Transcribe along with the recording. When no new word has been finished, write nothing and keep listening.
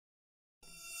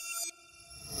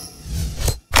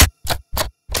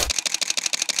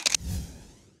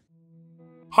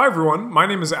Hi everyone, my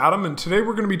name is Adam and today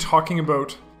we're going to be talking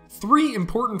about 3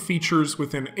 important features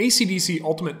within ACDSee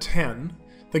Ultimate 10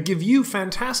 that give you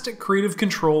fantastic creative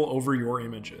control over your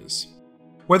images.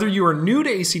 Whether you are new to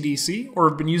ACDSee or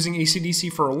have been using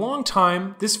ACDSee for a long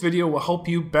time, this video will help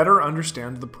you better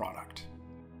understand the product.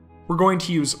 We're going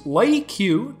to use Light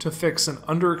EQ to fix an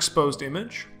underexposed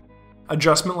image,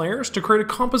 adjustment layers to create a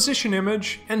composition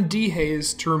image, and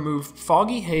Dehaze to remove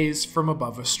foggy haze from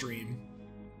above a stream.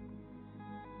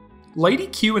 Light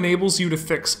EQ enables you to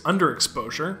fix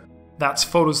underexposure, that's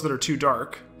photos that are too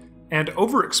dark, and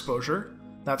overexposure,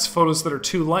 that's photos that are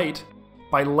too light,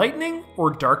 by lightening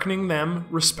or darkening them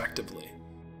respectively.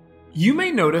 You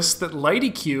may notice that Light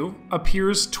EQ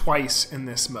appears twice in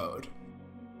this mode.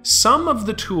 Some of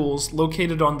the tools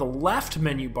located on the left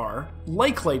menu bar,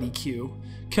 like Light EQ,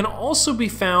 can also be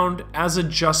found as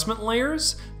adjustment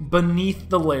layers beneath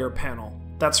the layer panel,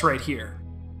 that's right here.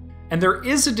 And there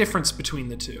is a difference between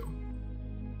the two.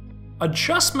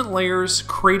 Adjustment layers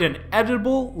create an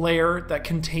editable layer that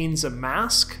contains a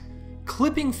mask,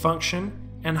 clipping function,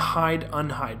 and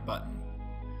hide/unhide button.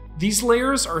 These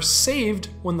layers are saved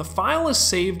when the file is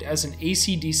saved as an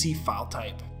ACDSee file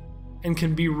type, and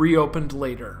can be reopened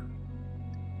later.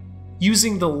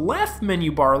 Using the left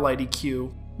menu bar Light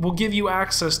EQ will give you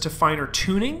access to finer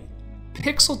tuning,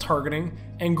 pixel targeting,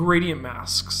 and gradient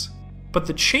masks, but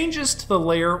the changes to the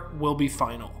layer will be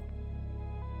final.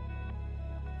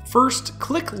 First,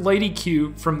 click Light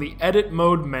EQ from the Edit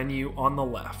Mode menu on the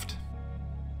left.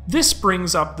 This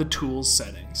brings up the Tools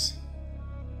settings.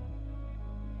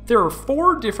 There are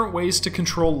 4 different ways to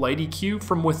control Light EQ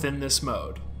from within this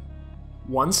mode: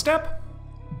 One Step,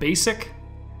 Basic,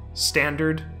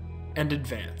 Standard, and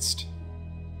Advanced.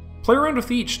 Play around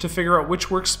with each to figure out which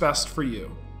works best for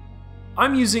you.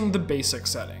 I'm using the Basic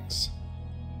settings.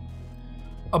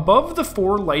 Above the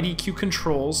 4 Light EQ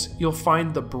controls, you'll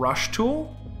find the Brush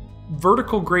tool,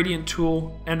 Vertical Gradient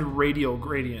tool, and Radial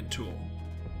Gradient tool.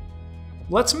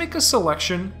 Let's make a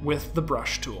selection with the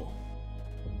Brush tool.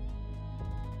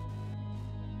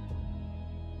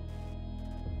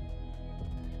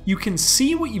 You can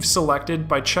see what you've selected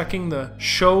by checking the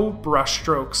Show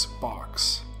Brushstrokes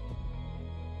box.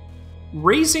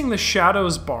 Raising the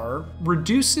Shadows bar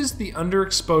reduces the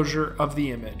underexposure of the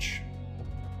image.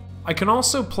 I can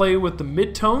also play with the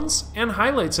midtones and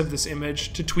highlights of this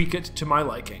image to tweak it to my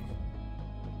liking.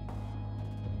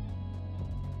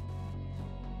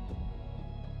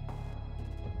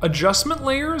 Adjustment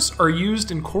layers are used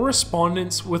in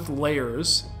correspondence with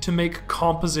layers to make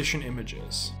composition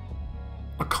images.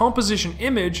 A composition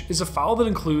image is a file that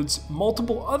includes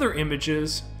multiple other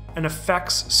images and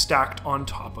effects stacked on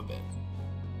top of it.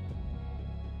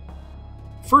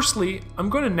 Firstly,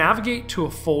 I'm going to navigate to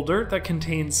a folder that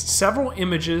contains several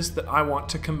images that I want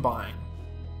to combine,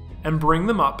 and bring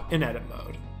them up in edit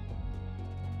mode.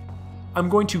 I'm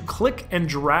going to click and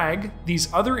drag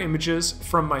these other images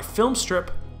from my film strip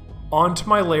onto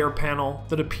my layer panel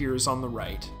that appears on the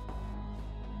right.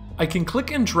 I can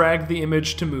click and drag the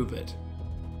image to move it.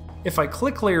 If I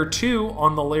click layer 2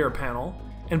 on the layer panel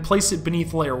and place it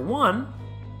beneath layer 1,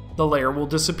 the layer will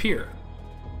disappear.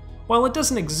 While it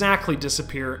doesn't exactly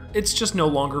disappear, it's just no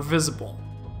longer visible,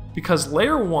 because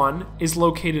layer 1 is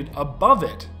located above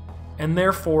it and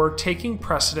therefore taking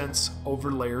precedence over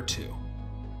layer 2.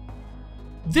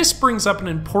 This brings up an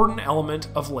important element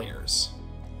of layers: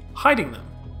 hiding them.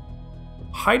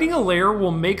 Hiding a layer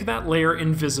will make that layer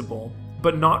invisible,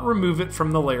 but not remove it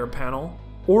from the layer panel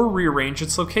or rearrange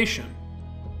its location.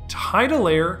 To hide a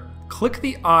layer, click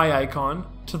the eye icon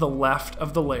to the left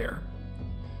of the layer.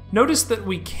 Notice that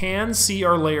we can see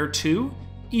our layer 2,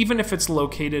 even if it's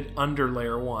located under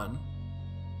layer 1.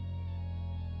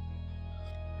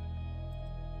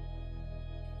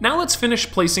 Now let's finish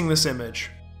placing this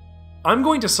image. I'm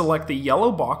going to select the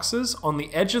yellow boxes on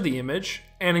the edge of the image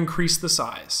and increase the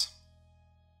size.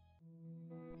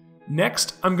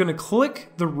 Next, I'm going to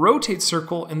click the rotate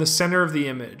circle in the center of the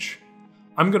image.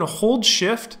 I'm going to hold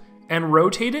Shift and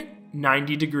rotate it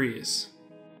 90 degrees.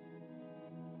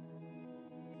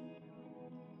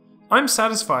 I'm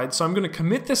satisfied, so I'm going to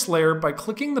commit this layer by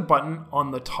clicking the button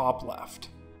on the top left.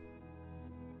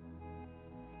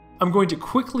 I'm going to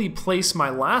quickly place my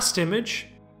last image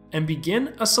and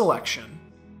begin a selection.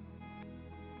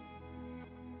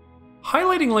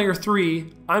 Highlighting layer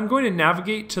 3, I'm going to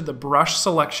navigate to the Brush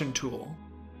Selection tool,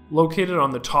 located on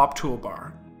the top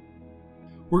toolbar.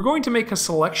 We're going to make a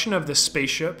selection of this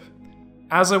spaceship,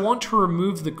 as I want to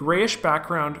remove the grayish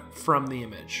background from the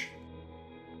image.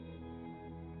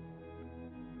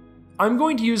 I'm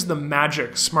going to use the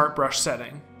Magic Smart Brush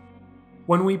setting.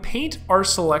 When we paint our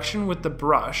selection with the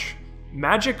brush,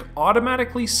 Magic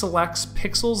automatically selects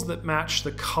pixels that match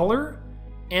the color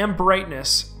and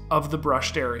brightness of the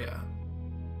brushed area.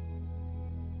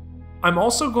 I'm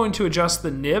also going to adjust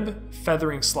the nib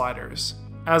feathering sliders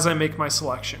as I make my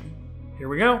selection. Here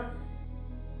we go.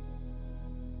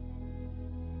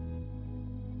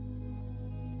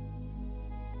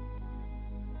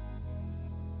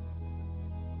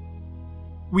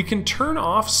 We can turn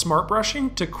off smart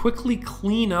brushing to quickly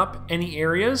clean up any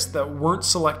areas that weren't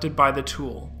selected by the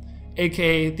tool,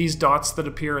 aka these dots that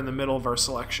appear in the middle of our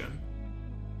selection.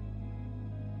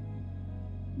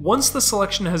 Once the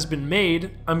selection has been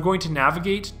made, I'm going to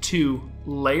navigate to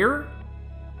Layer,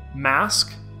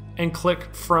 Mask, and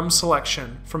click From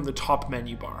Selection from the top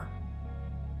menu bar.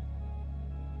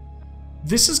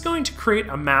 This is going to create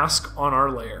a mask on our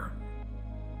layer.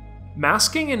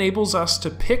 Masking enables us to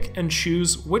pick and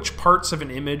choose which parts of an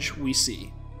image we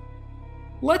see.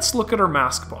 Let's look at our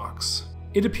mask box.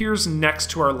 It appears next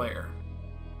to our layer.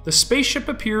 The spaceship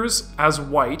appears as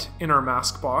white in our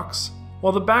mask box,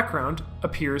 while the background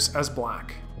appears as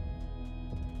black.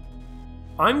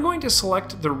 I'm going to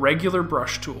select the regular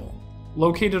brush tool,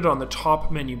 located on the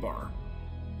top menu bar.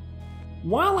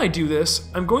 While I do this,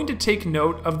 I'm going to take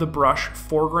note of the brush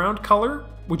foreground color,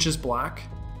 which is black,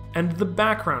 and the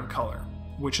background color,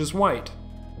 which is white.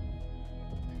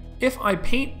 If I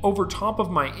paint over top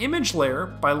of my image layer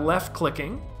by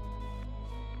left-clicking,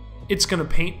 it's going to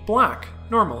paint black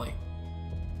normally.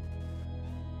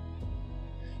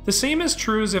 The same is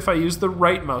true as if I use the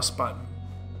right mouse button.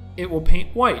 It will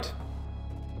paint white.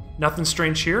 Nothing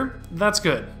strange here, that's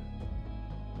good.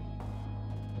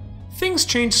 Things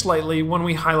change slightly when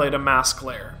we highlight a mask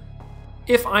layer.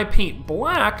 If I paint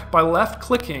black by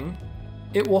left-clicking,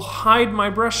 it will hide my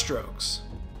brush strokes.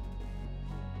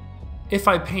 If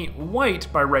I paint white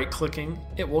by right-clicking,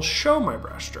 it will show my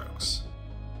brush strokes.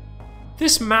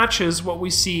 This matches what we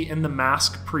see in the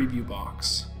mask preview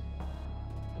box.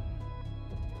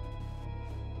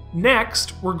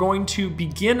 Next, we're going to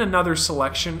begin another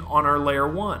selection on our layer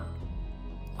 1.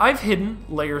 I've hidden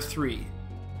layer 3.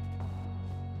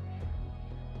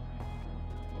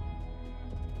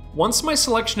 Once my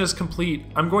selection is complete,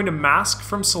 I'm going to mask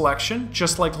from selection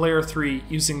just like layer 3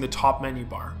 using the top menu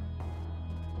bar.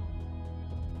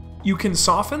 You can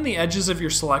soften the edges of your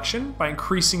selection by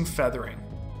increasing feathering.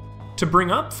 To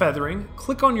bring up feathering,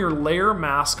 click on your layer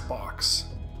mask box,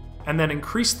 and then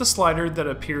increase the slider that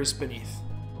appears beneath.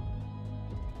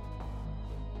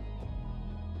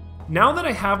 Now that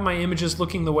I have my images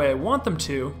looking the way I want them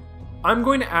to, I'm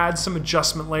going to add some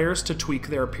adjustment layers to tweak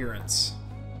their appearance.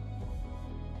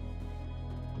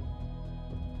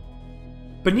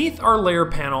 Beneath our layer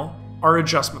panel are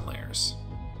adjustment layers.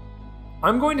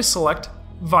 I'm going to select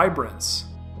Vibrance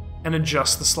and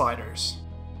adjust the sliders.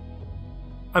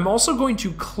 I'm also going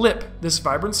to clip this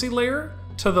vibrancy layer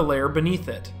to the layer beneath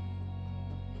it.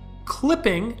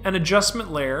 Clipping an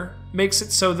adjustment layer makes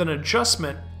it so that an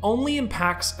adjustment only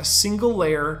impacts a single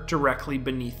layer directly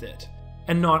beneath it,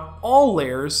 and not all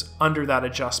layers under that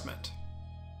adjustment.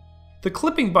 The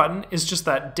clipping button is just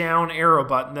that down arrow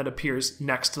button that appears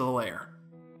next to the layer.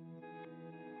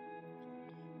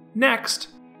 Next,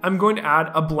 I'm going to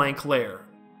add a blank layer.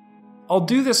 I'll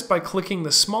do this by clicking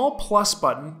the small plus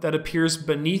button that appears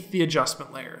beneath the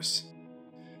adjustment layers.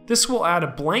 This will add a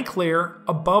blank layer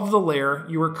above the layer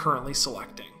you are currently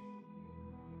selecting.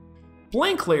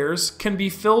 Blank layers can be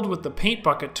filled with the paint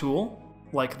bucket tool,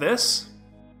 like this,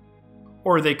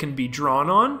 or they can be drawn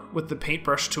on with the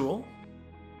paintbrush tool.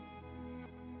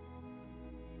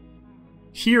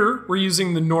 Here, we're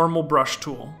using the normal brush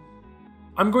tool.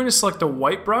 I'm going to select a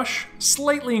white brush,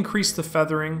 slightly increase the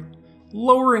feathering,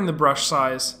 lowering the brush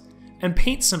size, and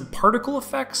paint some particle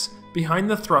effects behind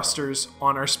the thrusters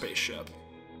on our spaceship.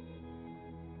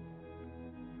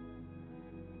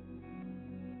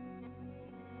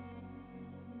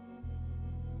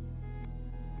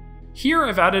 Here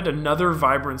I've added another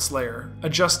vibrance layer,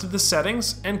 adjusted the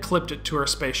settings, and clipped it to our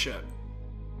spaceship.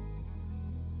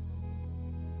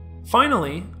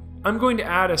 Finally, I'm going to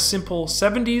add a simple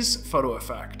 70s photo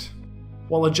effect,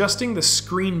 while adjusting the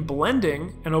screen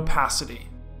blending and opacity.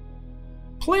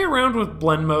 Play around with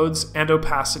blend modes and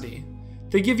opacity.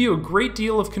 They give you a great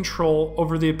deal of control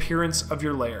over the appearance of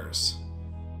your layers.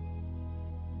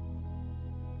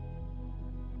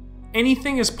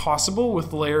 Anything is possible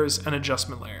with layers and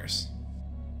adjustment layers.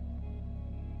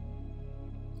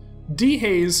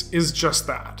 Dehaze is just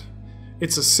that.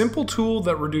 It's a simple tool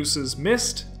that reduces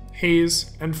mist,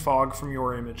 haze, and fog from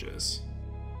your images.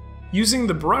 Using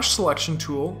the brush selection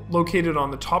tool located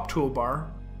on the top toolbar,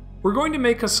 we're going to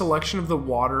make a selection of the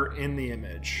water in the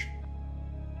image.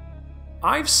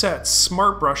 I've set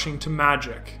Smart Brushing to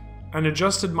Magic and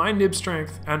adjusted my nib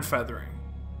strength and feathering.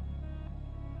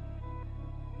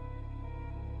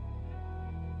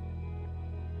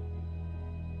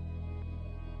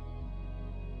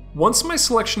 Once my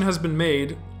selection has been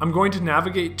made, I'm going to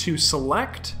navigate to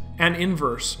Select and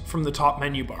Inverse from the top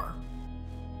menu bar.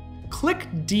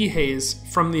 Click Dehaze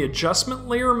from the Adjustment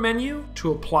Layer menu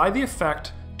to apply the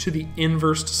effect to the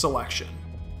inversed selection.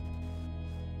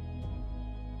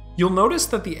 You'll notice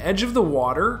that the edge of the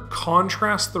water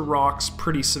contrasts the rocks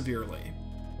pretty severely.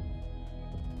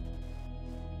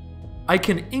 I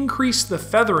can increase the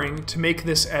feathering to make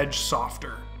this edge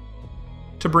softer.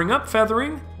 To bring up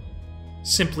feathering,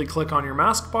 simply click on your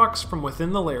mask box from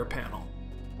within the layer panel.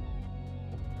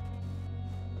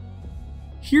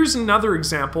 Here's another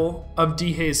example of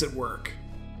dehaze at work.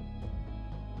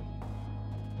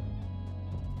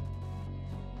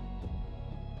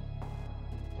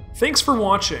 Thanks for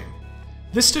watching.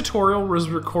 This tutorial was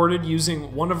recorded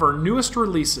using one of our newest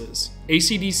releases,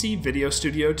 ACDSee Photo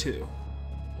Studio 2.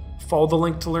 Follow the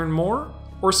link to learn more,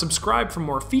 or subscribe for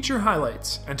more feature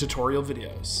highlights and tutorial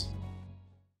videos.